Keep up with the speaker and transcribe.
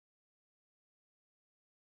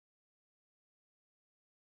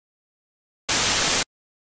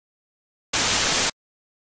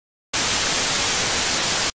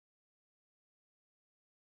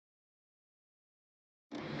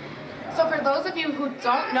for those of you who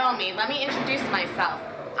don't know me, let me introduce myself.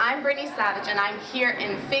 I'm Brittney Savage, and I'm here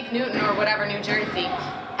in Fig Newton or whatever, New Jersey.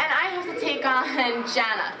 And I have to take on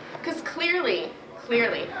Jana, because clearly,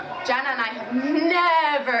 Jana and I have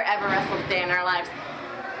never ever wrestled a day in our lives.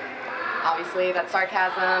 Obviously, that's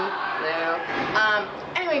sarcasm. No.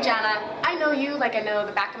 Anyway, Jana, I know you like I know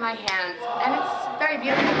the back of my hand, and it's very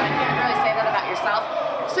beautiful, but I can't really say that about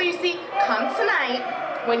yourself. So you see, come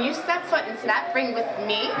tonight, when you step foot into that ring with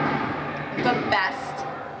me, the best,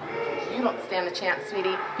 you don't stand a chance,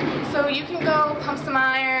 sweetie. So you can go pump some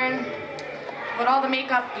iron, put all the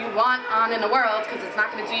makeup you want on in the world, because it's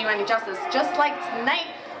not going to do you any justice. Just like tonight,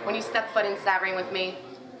 when you step foot into that ring with me,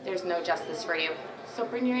 there's no justice for you. So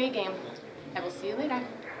bring your A game. I will see you later.